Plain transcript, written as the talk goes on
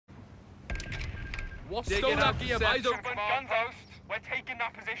What's Digging stone out up here, section. boys? Gun post. We're taking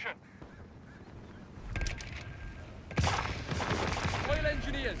that position. Royal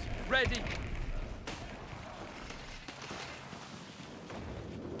Engineers, ready.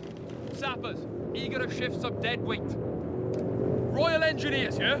 Sappers, eager to shift some dead weight. Royal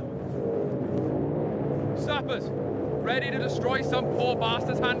Engineers here. Sappers, ready to destroy some poor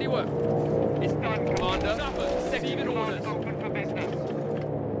bastard's handiwork. It's done, Commander. Sappers, receiving orders. Open for business.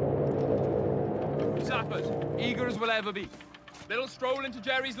 Sappers, eager as we'll ever be. Little stroll into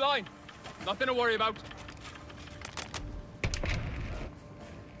Jerry's line. Nothing to worry about.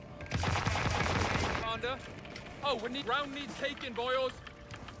 Commander. Oh, ground needs taken, boyos.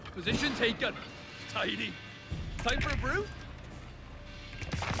 Position taken. Tidy. Time for a brew?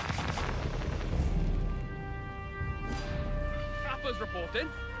 Sappers reporting.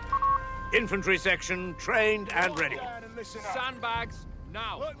 Infantry section trained and ready. Sandbags,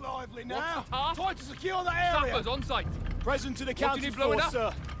 now. Look lively What's now. the task? Try to secure the area. Sappers on site. Present to the What do you county need blowing force,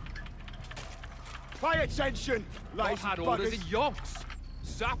 up? sir. Pay attention, God lazy had orders in buggers. yonks.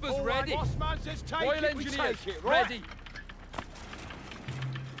 Sappers All right, ready. boss man says take Royal it, we Engineers, take it, right? ready.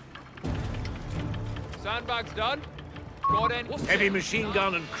 Sandbags done. Got any? What's Heavy this? machine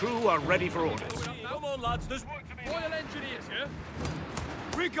gun and crew are ready for orders. Come on, lads. There's Royal Engineers here.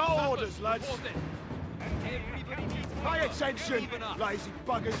 We got Sappers, orders, lads. reporting. Everybody needs Pay work. attention, Even up. lazy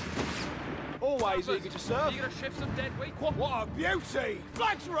buggers. Always Sappers, eager to serve. eager to shift some dead weight. What a beauty!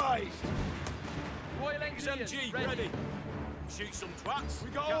 Flags raised! Royal Engineers, ready. Shoot some twats.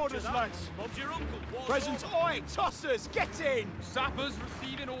 We got orders, lads. Bob's your uncle. Present, oi, tossers, get in! Sappers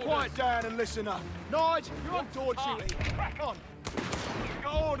receiving orders. Quiet down and listen up. Nige, you're on door duty. Crack on. We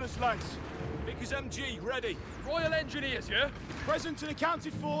got orders, lads. Vickers MG, ready. Royal Engineers here. Present to the county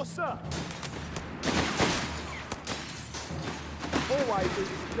force, sir. Always eager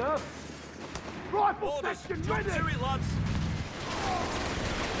to serve. Rifle Orders. section Jump ready! to it, lads.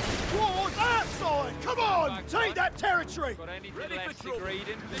 Wars outside! Come on! Back, Take back. that territory! Got anything Ready for left trouble.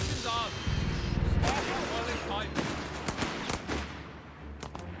 degrading? Positions on. Well in time.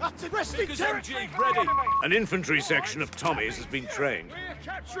 That's it! Resting Vickers territory! MG, ready. An infantry section of Tommies has been trained. We're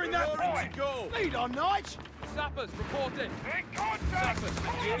capturing that Ready point! to go. Lead on, Nige! Sappers reporting. In contact!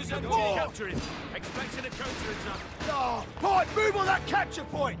 Vickers MG, Oh. capturing. Expecting a counter-attack. Oh, point! Move on that capture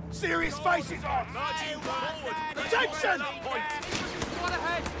point! Serious faces! Marching forward. Attention! That point. One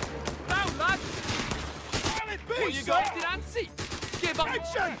ahead. Down, lads. Solid B, You sir! got it, Nancy. Give up.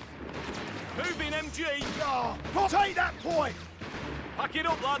 Attention! Moving MG. Oh, take that point! Pack it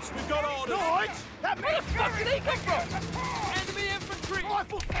up, lads. We've got orders. Nige! That Where the means fuck did he come from? Enemy infantry.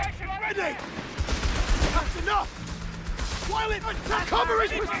 rifle section ready! That's enough! While it attack cover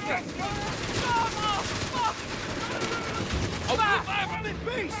is with Solid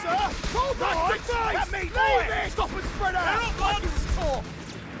B, sir! Hold on! That means leave it! Stop and spread out! They're up, lads.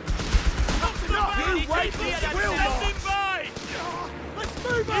 That's enough! You wait for the will Standing march! by. Let's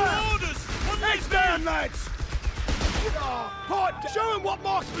move New out! orders. What do Heads they down, do? lads! Point! Show them what You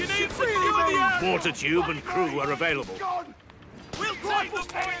marksmanship need to really secure the means! area. Water tube and crew are available. Gone! We'll take Rifle the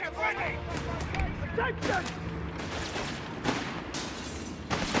station point. ready! Attention!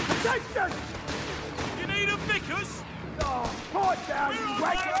 Attention! You need a Vickers. Oh, point down, We're you on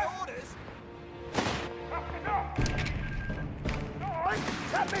wanker! our orders.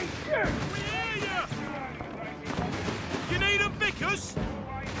 That means you! We hear you. You need a Vickers.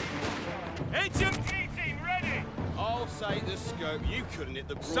 HMG team ready. I'll say the scope. You couldn't hit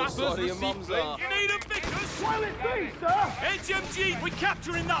the Sappers broadside of your receive mum's link. arse. You need a Vickers. While it be, sir! HMG, we're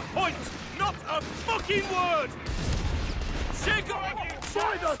capturing that point. Not a fucking word. Shake up.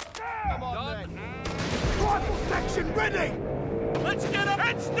 Find us! Come on, Done. then! Rifle section ready! Let's get up.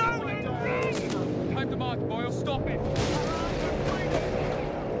 Heads down. Time to march, Boyle. Stop it.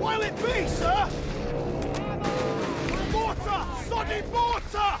 While it be, sir! Mortar! Soddy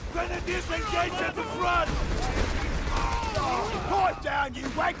mortar! Grenadiers engage at the front! Pipe down, you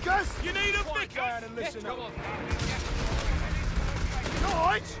wankers! You need a Pipe down Vickers. and listen Come up. on.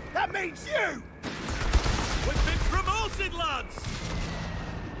 Nige, that means you! We've been promoted, lads.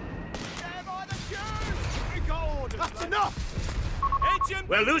 We got orders! That's enough! HMG.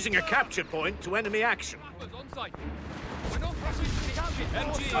 We're losing a capture point to enemy action. Sappers on site. We're not rushing to the capture.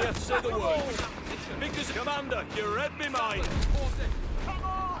 MG, say the word. Vickers Commander, you read me mind. Reporting. Come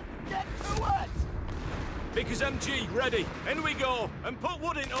on! Get to it! Vickers MG, ready. In we go. And put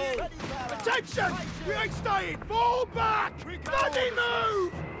wood in all. Attention! We ain't staying! Fall back! Bloody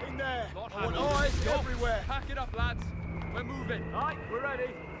move! In there! I want eyes everywhere! Pack it up, lads. We're moving. Right, we're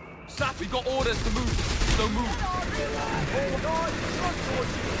ready. Sap, we've got orders to move. So move. All eyes, front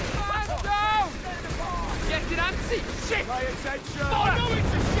towards you! Man down! Nancy! Shit! Pay attention! Oh, no,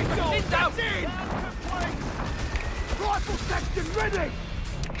 it's a shithole! In down! That's in! Rifle section ready!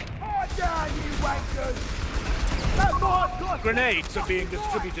 Fire down, you wankers! That might got Grenades are being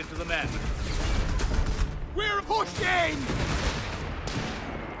distributed to the men. We're pushing!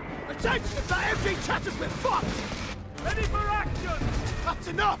 Attention! If that MG chatters, we're fucked! Ready for action! That's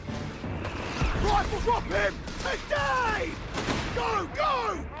enough! Rifle drop him! Today! Go,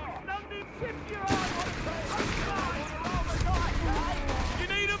 go! You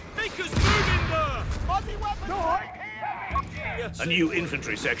need a Vickers moving there! A new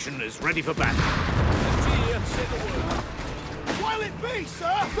infantry section is ready for battle. While it be,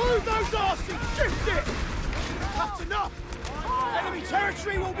 sir! Move those arses! Shift it! That's enough! Enemy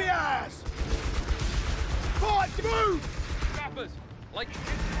territory will be ours! Fight! Move! Snappers! Like...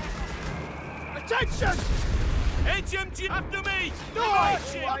 Attention! HMG after me!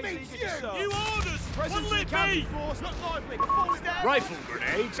 Nice! Marching. That means you! New orders! What'll it be? Force, not lively! Full stand! Rifle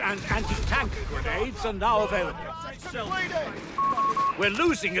grenades and anti-tank grenades are now available. We're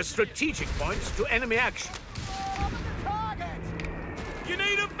losing a strategic point to enemy action. You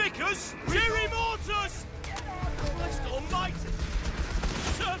need a Vickers? Jerry Mortars! Christ almighty!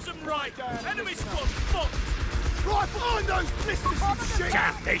 Serves them right! Enemy squad fucked! Rifle on those blisters, you shit!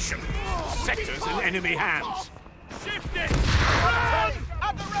 Damnation! Sectors in enemy hands. Shift it! Run!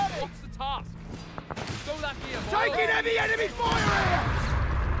 At the ready! What's the task? Stow that gear, boys! Taking heavy enemy fire here!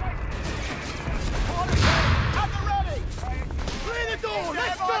 At the ready! Clear the door!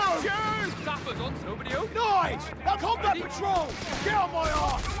 Let's go! Snappers on Snowbody. Nice! Now combat patrol! Get on my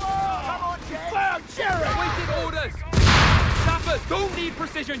arse! Come on, Jerry! Found Jerry! Waiting orders! Snappers don't need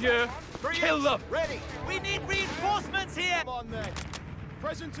precision here! Kill them! Ready! We need reinforcements here! Come on then!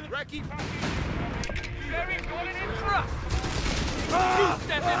 Present to Recce! Jerry's got an in. Thrust! You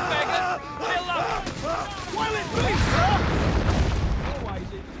step in, beggars! Kill them! While it be, sir!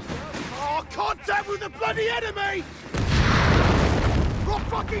 Oh, contact with the bloody enemy! Rock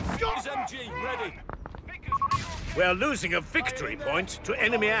fucking Scott! MG ready! We're losing a victory point to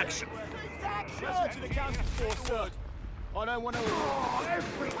enemy action. Present to the counter force, sir. I don't want to... Oh,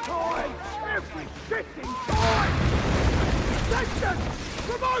 every time! Every shitting time! Attention!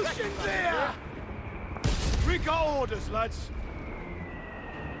 Promotion there! We got orders, lads.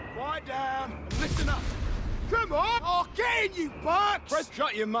 Quiet down and listen up. Come on! Oh, get in, you bucks! Press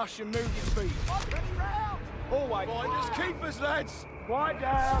shut your mush and move your feet. Ready round! Always. Finders keepers, lads. Quiet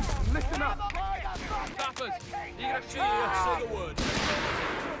down and listen up. Snappers! You gonna Say the word.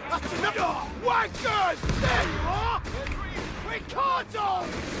 That's enough! Oh, wankers! There you are! We can't all!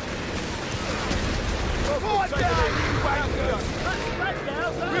 Quiet down, you wankers!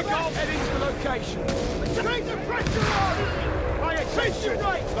 We can't head into the location. Keep the pressure on! Pay attention!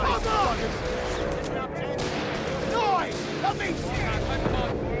 Right, come on! Nice! That means...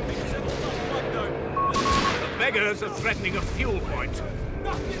 The beggars are threatening a fuel point.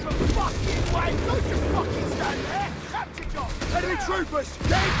 Nothing but fucking way! Don't you fucking stand there! Captain John! Enemy troopers!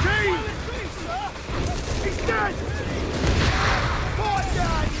 Get key! He's dead! Fire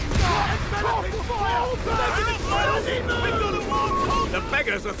down, you The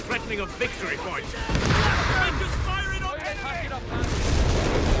beggars are threatening a victory point. Vickers firing on enemy! pack it up, man!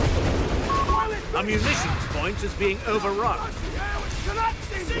 A munitions point is being overrun.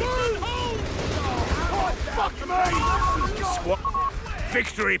 Fuck me! Squad.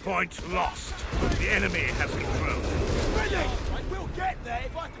 Victory point lost. The enemy has control. Ready! We'll get there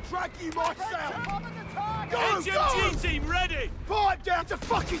if I have to drag you myself! Go! HMG team ready! Pipe down to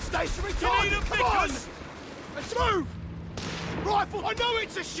fucking stationary You need a target! Come on! Vickers! Let's move! Rifle! I know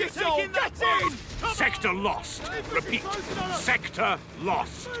it's a shithole! taking that Get in! Sector lost. Repeat. Sector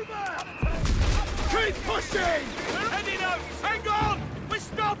lost. Keep pushing! We're heading out! Hang on! We're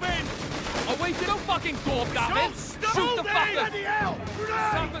stopping! Oh, wait, don't fucking go, Gavin! Stop! Shoot the fuckers! Bloody hell!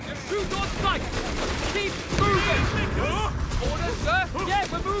 Grenade! Snappers, shoot on sight! Keep moving! Orders, sir? Yeah,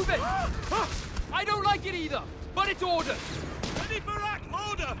 we're moving! I don't like it either, but it's orders! Ready for act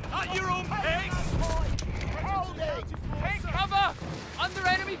order! At your own pace! Take cover! Under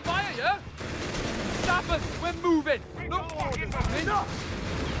enemy fire, yeah? Snappers, we're moving! No Enough!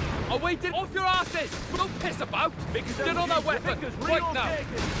 I'll wait it off your asses! Don't piss about! Get on that weapon! Right now!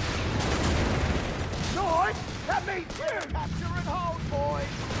 Nice! That means you! Capture and hold, boys!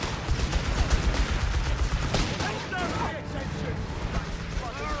 Pay attention!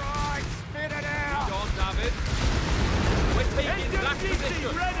 Alright, spit it out! John David. We're taking that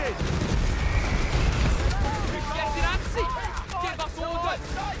position! Ready! Get it, Nancy! Give us orders!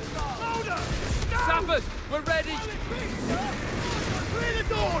 Snappers, we're ready! Clear the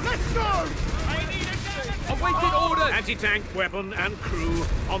door! Let's go! Oh, Waiting orders! Anti-tank weapon and crew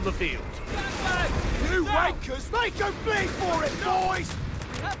on the field. You wankers, make them bleed for it, boys!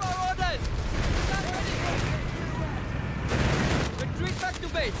 Have our orders! Retreat back to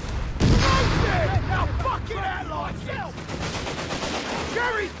base! Roasted! Now fucking allies!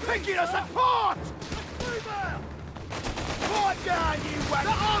 Jerry's picking us apart! Quiet down, you wankers!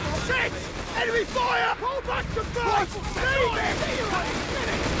 Oh, shit! Enemy fire! Pull back to base! Leave it!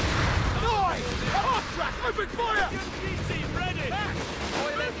 Nice! Off track! Open fire! Team ready!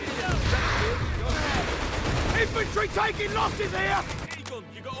 Infantry taking losses here! Eagle,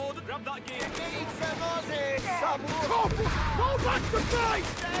 you got order? Grab that gear. Pull back to base!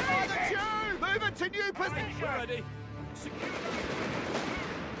 Stand by the tube! Moving to new position! We're ready.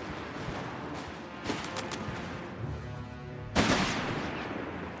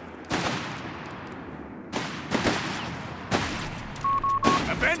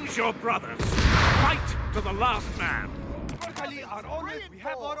 Avenge your brothers. Fight to the last man. We have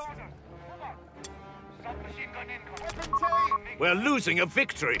our We're losing a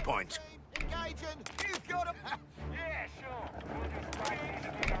victory point. engaging! You've got a... Yeah, sure.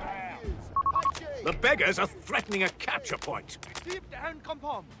 The beggars are threatening a capture point. Keep down,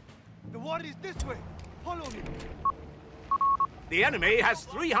 compound. The water is this way. Follow me. The enemy has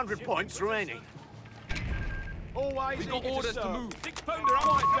 300 points remaining. Always We got eager orders to serve. move. 6-pounder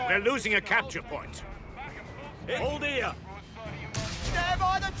out. We're losing a capture point. Hold here. Stand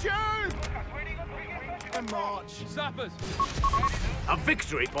by the tube! And march. Sappers! A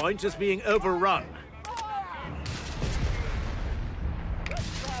victory point is being overrun.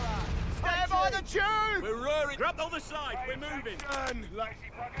 Stand by the tube! We're roaring. Grab the other side. We're moving. Turn left.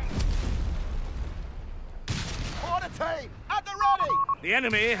 Order team, at the ready! The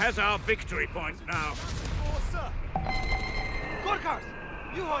enemy has our victory point now. Gorkas!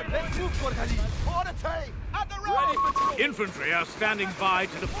 You heard, let's move, Gorkali! Order team, at the ready! Ready for trouble. Infantry are standing by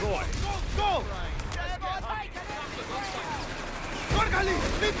to deploy. Go! Gorkali,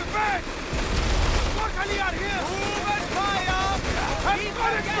 leave the bag! Gorkali are here! Move and fire! Have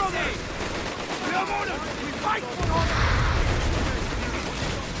courage, brothers! We have orders! We fight for orders!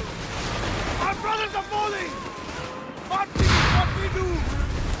 Our brothers are falling! Marching is what we do!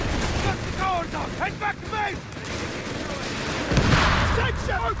 Shut the cowards out! Head back to base!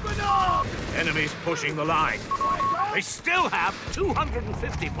 Section! Open up! Enemies pushing the line. They still have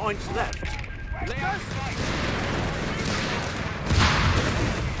 250 points left.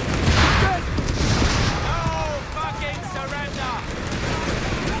 Fucking surrender!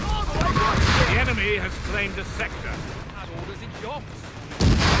 The enemy has claimed a sector. Had orders in jobs.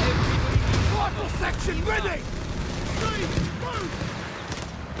 Rifle section ready! Please, move!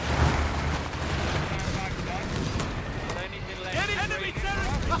 Enemy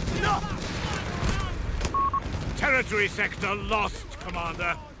territory. That's enough! Territory sector lost,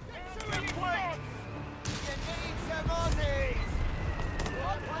 Commander.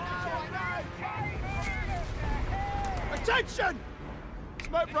 Attention!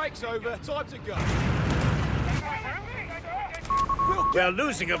 Smoke break's over. Time to go. We're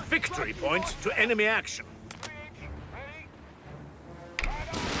losing a victory point to enemy action.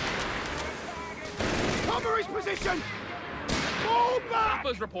 Cover his position! Fall back!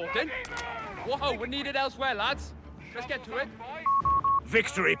 Sappers reporting. Whoa, we're needed elsewhere, lads. Let's get to it.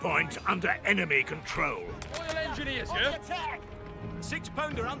 Victory point under enemy control. Royal Engineers here.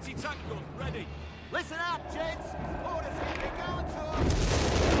 6-pounder anti-tank gun. Ready. Listen up, gents! Orders here, they're going to...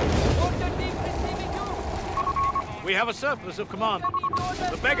 Order team receiving you. We have a surplus of command.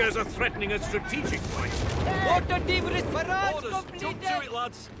 The beggars are threatening a strategic point. Order team barrage Orders. Jump to completed. it,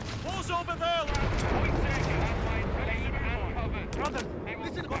 lads. Wars over there. Brothers,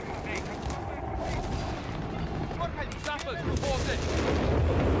 listen... Sappers reporting.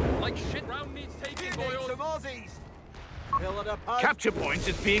 Like shit, round needs taking, boys. Some Aussies! Fill it up, Capture point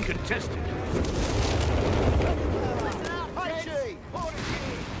is being contested. Punchy!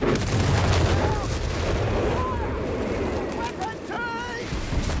 Weapon team!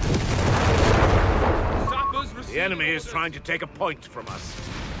 Sappers receiving The enemy is orders. trying to take a point from us.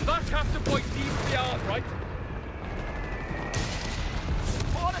 That capture point needs to be ours, right?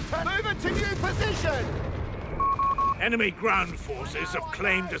 Move to new position! Enemy ground forces have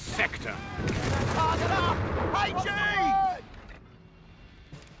claimed a sector. Target up! HG!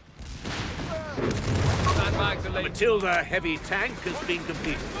 Sandbags are laid. Matilda heavy tank has been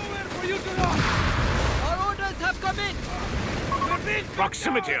completed. Nowhere for you to run! Our orders have come in.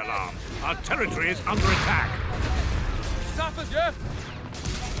 Proximity alarm. Our territory is under attack. Sappers, yeah? Team,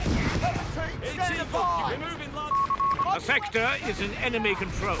 It's stand Eagle. by! We're moving, lads. The sector is in enemy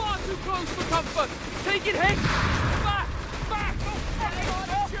control. Far too close for comfort. Taking hits. Back. Back.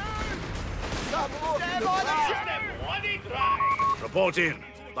 Report in.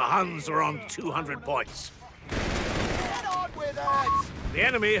 The Huns are on 200 points. Get on with it! The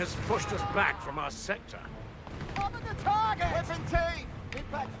enemy has pushed us back from our sector. Cover the target! Weapon team!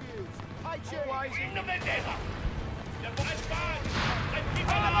 Impact fuse! IG! In the desert! The boys back! Let's keep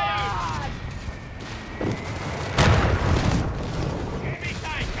an Come eye out! on! Heavy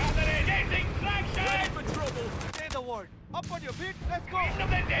tank, gathering! Getting traction! Ready for trouble. Say the word. Up on your feet. Let's go. In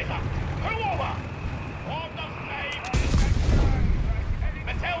the desert! Pull over! Orders made!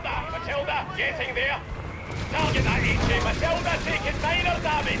 Matilda, getting there! Target that HE, Matilda taking minor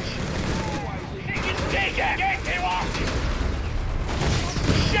damage! Take it! Get to her!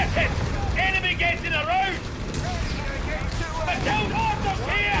 Shit it! Enemy getting around! Matilda, orders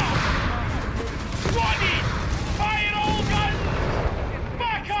here! Rodney! Fire all guns!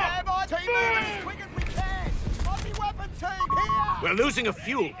 Back Stand by, up! team! Move as quick as we can! Multi-weapon team, here! We're losing a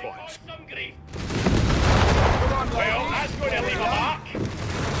fuel point. Some grief. Well, that's going to leave a mark.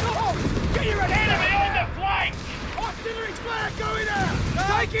 Get your Enemy on the flank! Artillery flare going out!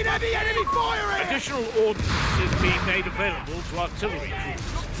 Taking heavy enemy fire here! Additional ordnance is being made available to artillery crews.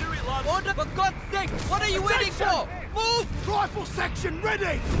 Order, for God's sake! What are you waiting for? Move! Rifle section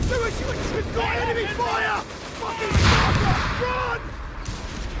ready! Do as you wish! We've got enemy fire! Fucking sniper! Run!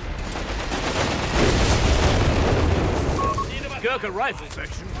 Gurkha rifle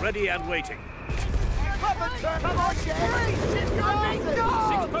section ready and waiting. Come on, Jerry!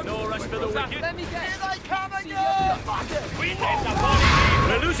 No rush for the wicked. Let me get. Here they come again! Fuck it! We let the body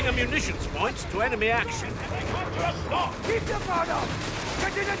We're losing a munitions point to enemy action. come to a stop. Keep your guard up!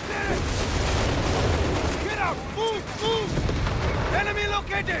 Get in and clear it! Get out! Move! Move! Enemy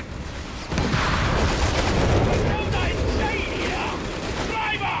located! Hold that shade here!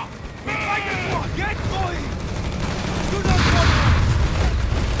 Driver! Get going! Do not go!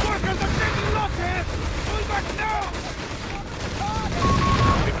 Workers are taking loss here! Pull back now!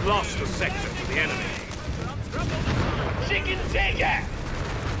 We've lost the sector to the enemy. She can take it!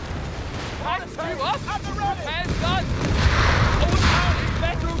 Hands you up! Hands done! Hold down! It's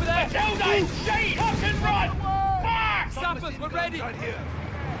better over there! Matilda, shade! Tuck and run! Back! Sappers, we're ready!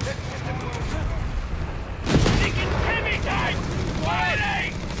 Taking heavy tank!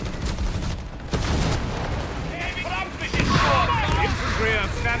 Firing! Heavy transmission! Infantry are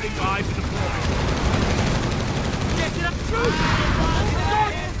standing by to deploy. Get it up through!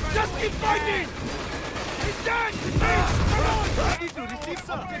 Just keep fighting! He's dead! Come on! Need to receive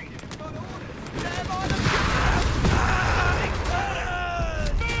something! Stand by the...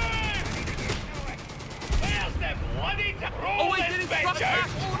 Where's the bloody roll Always getting struck back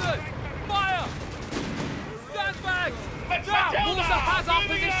orders! Fire! Sandbags! Down! Matilda! Walter has our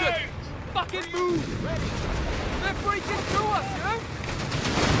moving position! out! Fucking move! They're breaking through us, you know?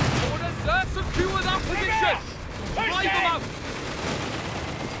 Orders, sir! Secure that position! Drive them out!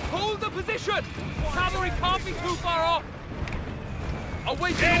 Hold the position! Cavalry can't be too far off!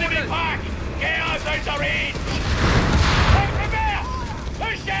 Awaiting Enemy orders! pack! Get us out of range!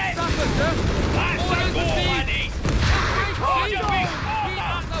 Push it! Sappers, sir! That's Orders the goal, received! laddie! Hold your big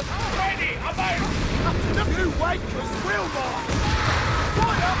order! Ready, about! The new Wakers will march!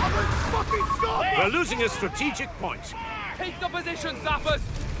 Fire on the fucking sky! We're losing a strategic point. Take the position, Sappers!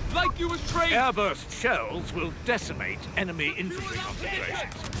 Like you was trained! Airburst shells will decimate enemy infantry Secure that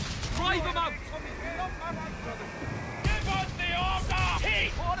concentrations. position. Drive them out! Give us the order!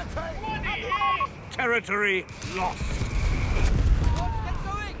 Heat! Order team! Bloody heat! Territory lost. Get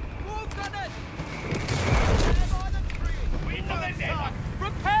going! Move, gunners! Stand by the tree! We know the desert!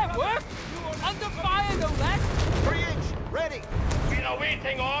 Repair work! Under fire, no less! 3-inch, ready! We're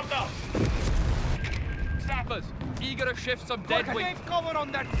awaiting orders! Sappers, eager to shift some dead weight. Cover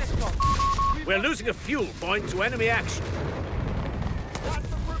on that system. We're losing a fuel point to enemy action. That's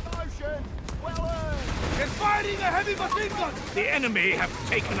the promotion! Well earned! They're firing a heavy machine gun. The enemy have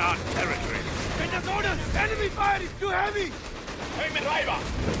taken our territory. Get us orders. Enemy fire is too heavy. Hey, driver!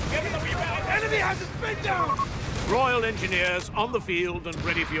 Give us a wee bit! Enemy has a spin down. Royal Engineers on the field and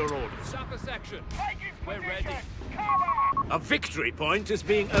ready for your orders. Sapper section, Take his we're position. ready. Cover! A victory point is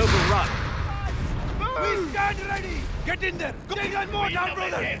being overrun. We stand ready. Get in there. Take on more down,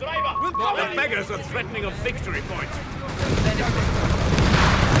 brother. Hey, driver! We'll The cover you. beggars are threatening a victory point.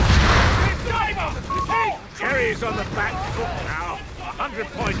 Driver! Hey! Jerry's on the back foot now. 100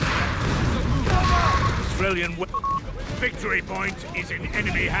 points. Australian victory point is in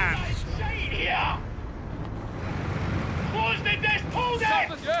enemy hands. Shade here! Close the desk! Hold it!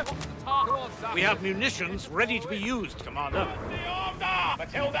 Sappers, yeah? Come on, Sam. We have munitions ready to be used, Commander. The order!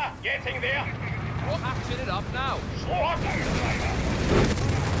 Matilda, getting there. Action it up now. Slow her down, driver.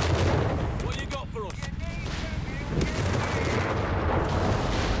 What you got for us?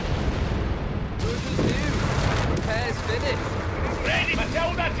 Good as new. Repairs finished. Ready,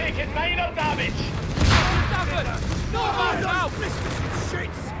 Matilda, taking minor damage. Stafford! No man now!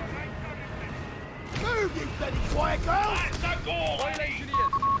 Shits! Move, you bloody quiet girls! That's a goal, Oil lady.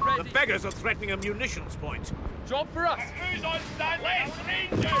 engineers, The ready. beggars are threatening a munitions point. Job for us. Who's on stand? Let's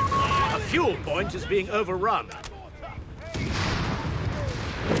range out, lads. A fuel point is being overrun.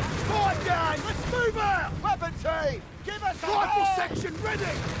 Quiet down! Let's move out! Weapon team! Give us a rifle section ready!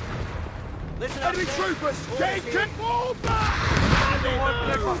 Listen enemy troopers! Get fall back!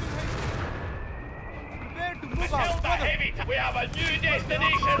 Matilda, heavy. We have a new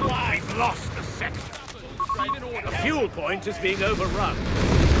destination, lads. We've lost the sector. Receiving order. The fuel point is being overrun.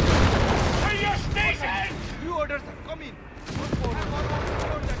 To your stations. New orders are coming!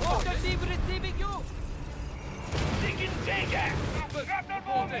 Receiving you. They can take it.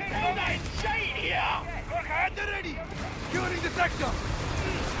 Matilda, in sight here. They're ready! Securing the sector!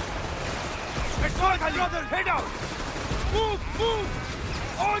 It's on, brothers! Head out! Move! Move!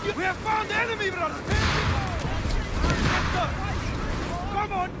 On you! We have found the enemy, brothers!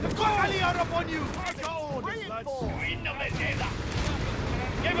 Come on! The Kokali are upon you! Queen of the desert.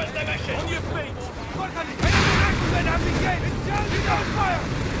 Give us the mission. On your feet! Kokali! Enemy riflemen have been gained! It's on fire!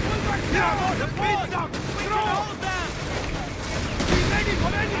 Pull back down! The speed's down! Throw! Be ready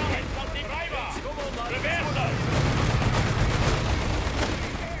for anything! Something driver. Come on, lads. Reversers.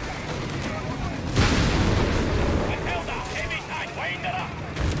 Matilda, heavy tank, wind her up.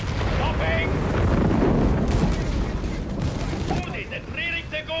 Stopping. Loaded and ready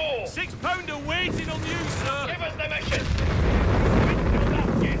to go. 6-pounder waiting on you, sir! Give us the mission. Matilda,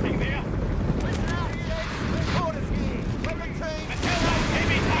 getting there. Matilda,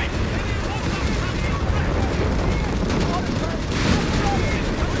 heavy tank.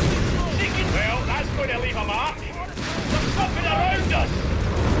 Well, that's going to leave a mark. There's something around us.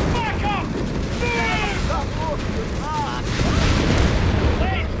 Back up! Move!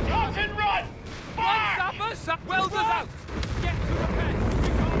 Let's cut and run! Back! Sapper, welders out. Get to the pen.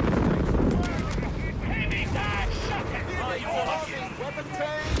 Heavy tank, shut it! Weapon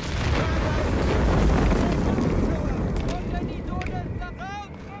team!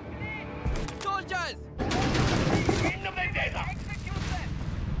 Soldiers. Queen of the desert!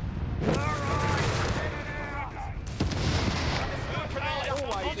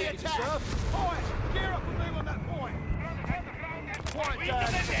 On the attack! Quiet! Gear up and move on that point! Quiet Queen of down!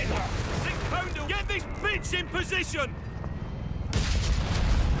 the desert! 6-pounder, get this bitch in position!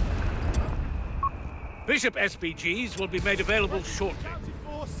 Bishop SPGs will be made available shortly.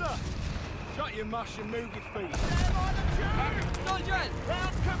 Four, sir! Shut your mush and move your feet! Soldiers.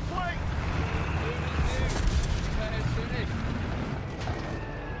 Rounds complete! Repairs finished.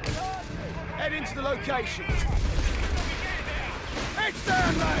 Head into the location! Heads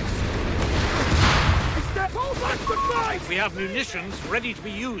down, lads! It's that whole bunch of flies! We have munitions ready to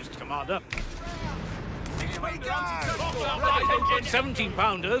be used, Commander. Here we go!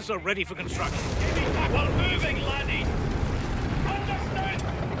 17-pounders are ready for construction. Heavy tank, we're moving, laddie! Understood!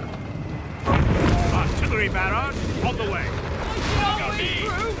 Artillery barrage on the way. Copy!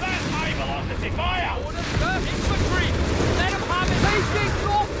 That's high velocity fire! Orders, sir. Infantry. Let them have it. Facing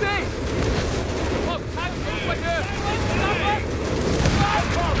northeast. Look, tanks over here.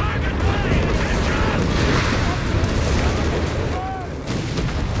 Sapper.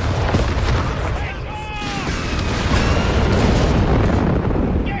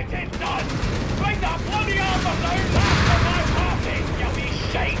 Get it done! Bring that bloody armor down after my party, you wee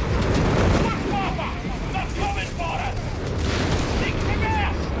shite! Luftwaffe! They're coming for us! Seek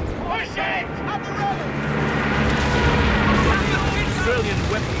reverse! Push it! Australian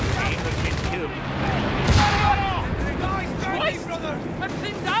weapons team has been killed. Twice, brother. And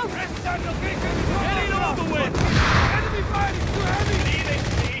pinned down. Get it over with! Enemy fire is too heavy! Breathing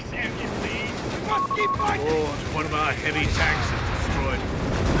space, if you please. We must keep fighting! Oh, one of our heavy tanks is destroyed.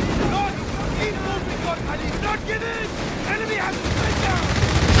 Not! Keep moving, God, Ali! Not give in! Enemy has to stay down!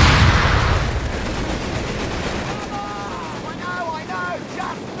 I know!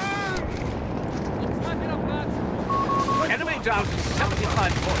 Just move! I'm snapping up, lads. Enemy down to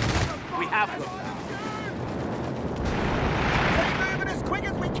 75 points. We have them. Keep moving as quick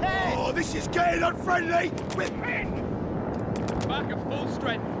as we can! Oh, this is getting unfriendly! We're pinned! Back at full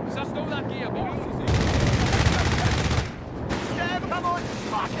strength. Stow that gear, boys. Jam, come on!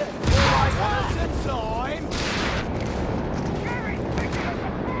 Fuck it! Right, one at a time!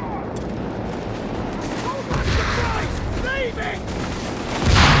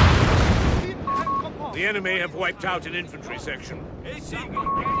 The enemy have wiped out an infantry section. AT.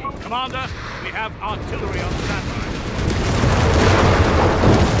 Commander, we have artillery on standby.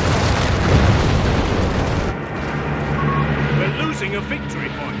 We're losing a victory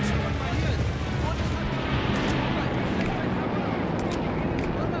point.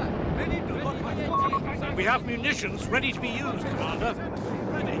 We have munitions ready to be used, Commander.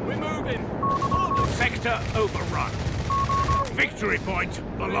 Ready, we're moving. Sector overrun. Victory point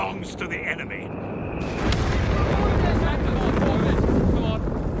belongs to the enemy. Come on.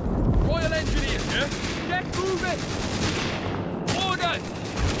 Royal Engineers, yeah? Get moving! Orders!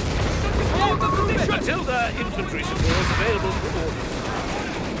 Hold the position! Matilda infantry support available for orders.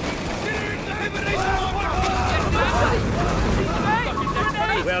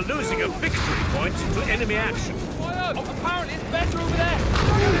 We are losing a victory point to enemy action. Fire! Oh, apparently it's better over there!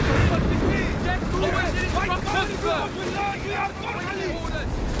 Get moving!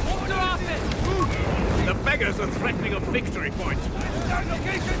 Orders! Order office! Move! The beggars are threatening a victory point.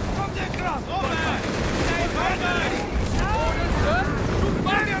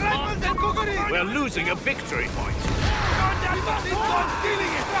 We're losing a victory point.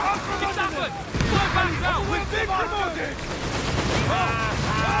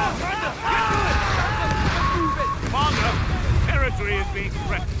 Commander, territory is being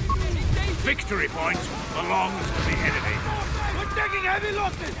threatened. Victory point belongs to the enemy. We're taking heavy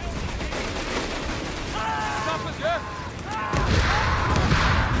losses! Stop us, yeah?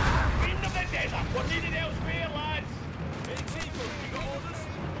 Wind of the desert. We're needed elsewhere, lads.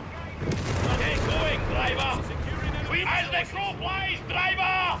 Get going, driver. As the crow flies,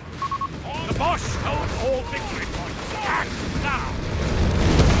 driver. The Bosch hold all victory points. Act now!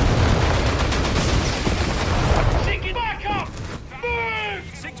 Sinking back up. Move.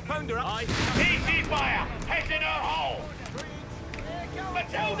 6-pounder up. Easy fire. Hitting our hull.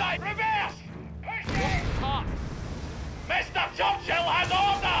 Matilda, reverse. Top! Mr. Churchill has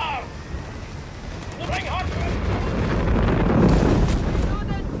orders. Bring Hudson.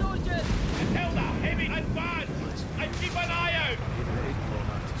 Matilda, heavy advance. And keep an eye out.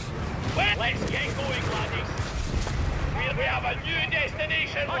 Well, let's get going, laddies. We have a new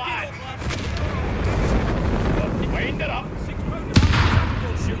destination, lads. Wind it up. 6-pounder up.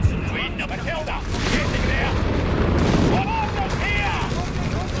 Wind up, Matilda. Getting there. Orders here.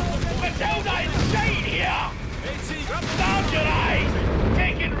 Matilda inside here. AT. Down your eyes.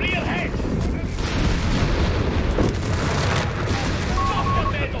 Taking real hits. Stop the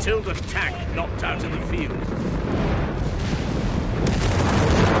middle. Matilda tank knocked out in the field.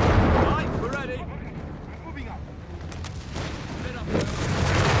 Right, we're ready. Moving up.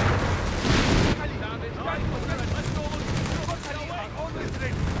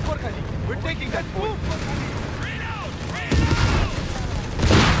 We're taking that point.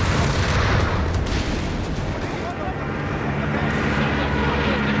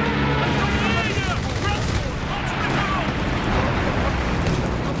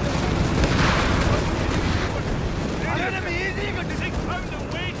 The enemy is eager to 6-pounder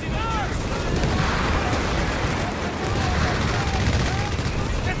waiting on us.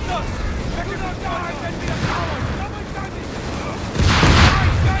 Let's go! Check it out now and be a coward! Someone standing!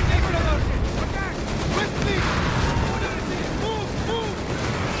 Standing, brothers! Attack! With me! Move! Move!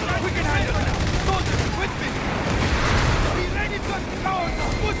 We can handle it now! Soldiers, with me! Be ready to cower now!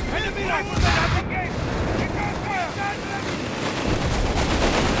 Push enemy right! That's the game! You can't fire! Stand ready!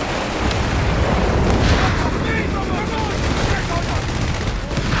 Please, come on! Check on us!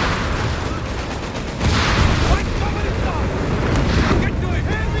 Fight somebody down! Get to it!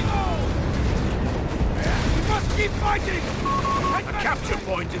 Here we go! We must keep fighting! A capture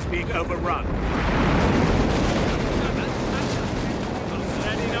point is being overrun.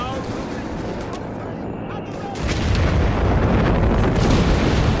 Steady now.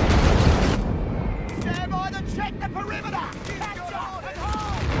 Stand by and check the perimeter! Capture and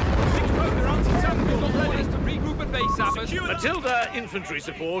hold! 6-pounder anti-tank gun Orders ready. to regroup at base, Sappers. Secure that. Matilda infantry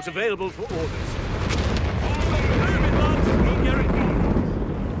support available for orders. Moving, lads. Keep your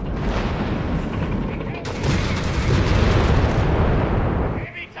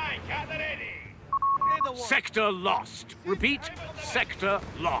Heavy tank at the ready. Sector lost. Repeat, sector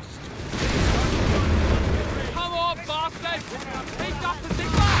lost. Come on, bastard! Take that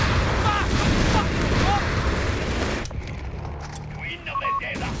position! Back! Wind of the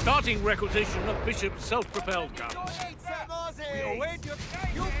desert. Starting requisition of Bishop's self-propelled guns. We await your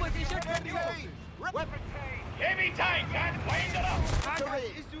position Heavy tank and wind it up.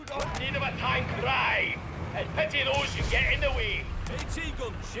 Need of a tank drive. And pity those who get in the way. AT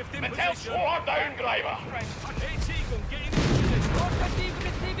gun shifting Mattel, position. slow her down, driver. AT gun getting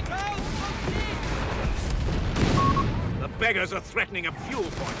The beggars are threatening a fuel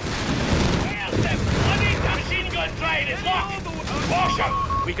point. Here's the bloody machine gun train is locked! Wash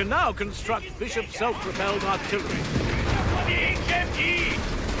 'em! We can now construct Bishop self-propelled artillery. Bloody HMG!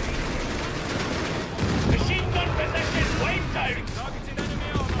 Machine gun position wiped out!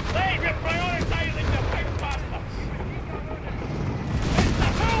 Hey, we're prioritising the big bastards! It's the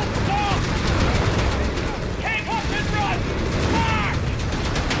full stop! Keep up and run! Back!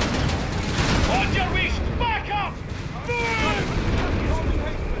 On your waist! Back up! Move!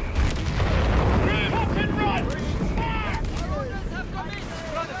 Move up and run! Back!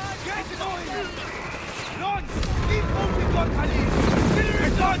 Get going! Run! Keep moving, Lord Khalid! Finish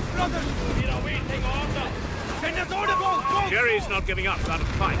it, Lord, brothers! We're awaiting order! Send us order, go! Jerry's not giving up without a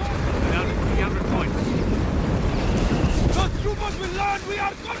fight. We're down to 300 points. Those troopers will learn we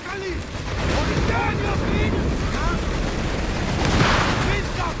are Lord Khalid! Understand your feet? Please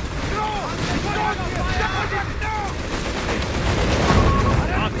stop! No! Don't! Deposit now!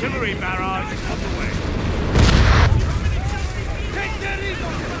 Artillery barrage on the way. Take their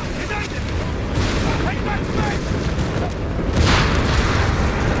resources! Unite them! Take back space!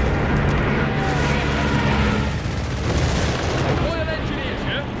 Royal Engineers,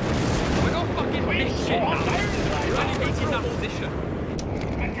 yeah? We're not fucking missing shit now. We're only meeting that position.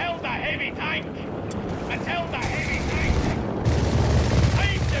 Until the heavy tank! Until the heavy tank!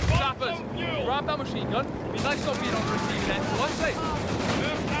 Time to burn Sappers, some fuel! grab that machine gun. Be nice not being on the receiving end, so I say.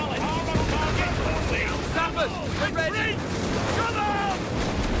 Move rally! Armor target only! Sappers, we're ready. Shut up!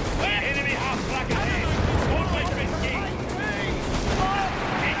 Enemy half-track ahead! Only engage!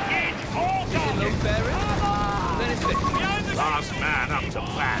 Engage all Low targets! bearing. Then it's fixed. Last man up to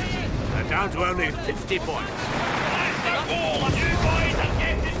bat. They're down to only 50 points. That's the goal! And you boys are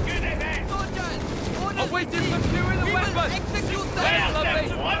getting good at it! Awaiting for fuel in the weapon. There's Lovely.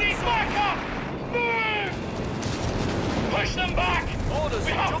 them! Bloody back up! Move! Push them back! Orders.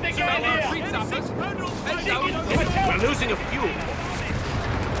 We have to get in Retreat, here! Sappers. Head down. We're losing a fuel point.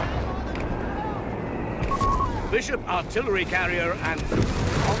 Bishop artillery carrier and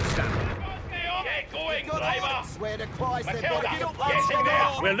constant. Get going, driver! Swear to Christ, Matilda, get in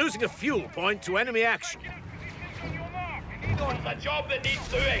there! We're losing a fuel point to enemy action. It's a job that needs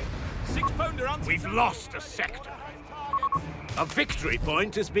doing! 6-pounder anti. We've lost a sector. A victory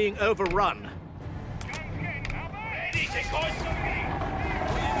point is being overrun. Ready to concentrate!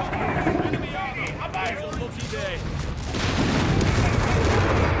 Enemy armor. About! It's a lucky day.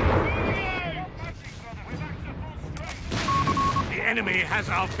 The enemy has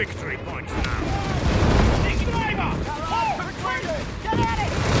our victory point now. Six driver! Get at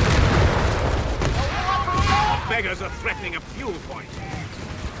it! The beggars are threatening a fuel point.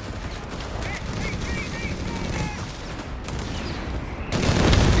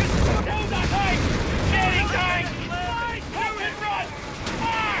 Hold that tank! Getting tank! Move and run!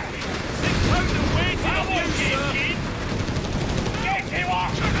 Mark! 6-pounder waiting That on you, one, sir. kid! Get him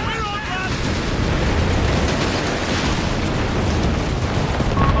off! We're on, lad.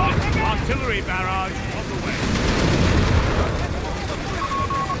 Artillery barrage on the way.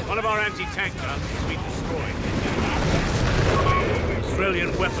 One of our anti-tank guns has been destroyed. Australian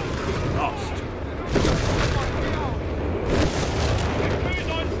weapon lost. Who's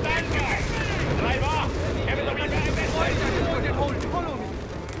on standby? Driver! Give us a wee bit of this! Follow me!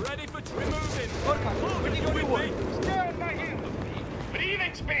 Ready for removing.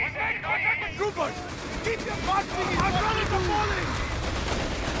 Breathing space! Troopers! Keep your marching! Our brothers are falling!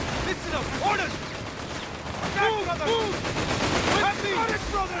 Listen up! Orders! Move! Move! With courage,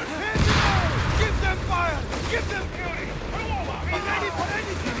 brothers! Hands down! Give them fire! Give them fury! Be ready for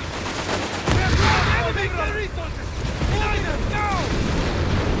anything! We're ground elevate their resources! Ignite them now!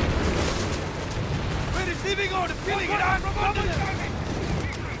 We're receiving orders! Killing it out from under them!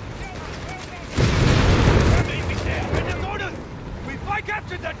 Witness orders! I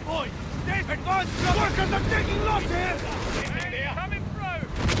captured that point! Stay advanced! Workers are taking loss here! Coming through!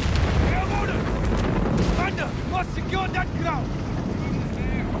 We have orders! Commander, we must secure that ground!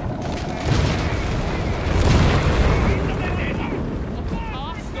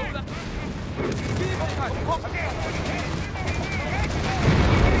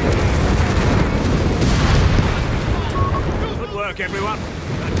 Good work, everyone.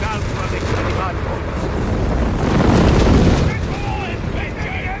 We're down to only 25 points.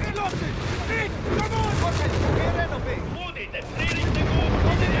 Loaded and ready to go!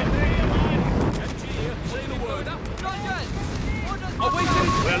 MG here. Say the word.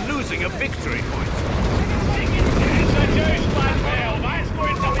 We're losing a victory point. It's a juice, Blackwell! That's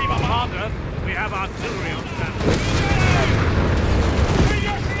going to leave a mark! Partner, we have artillery on standby.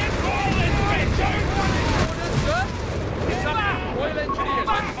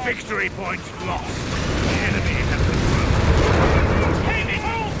 Victory point lost. The enemy has control. Keep it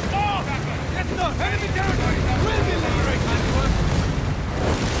all stop! Yes, sir! Enemy territory! Will be liberated!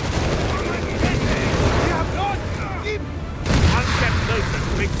 We have not! Keep... One step closer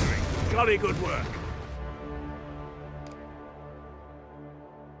to victory. Jolly good work.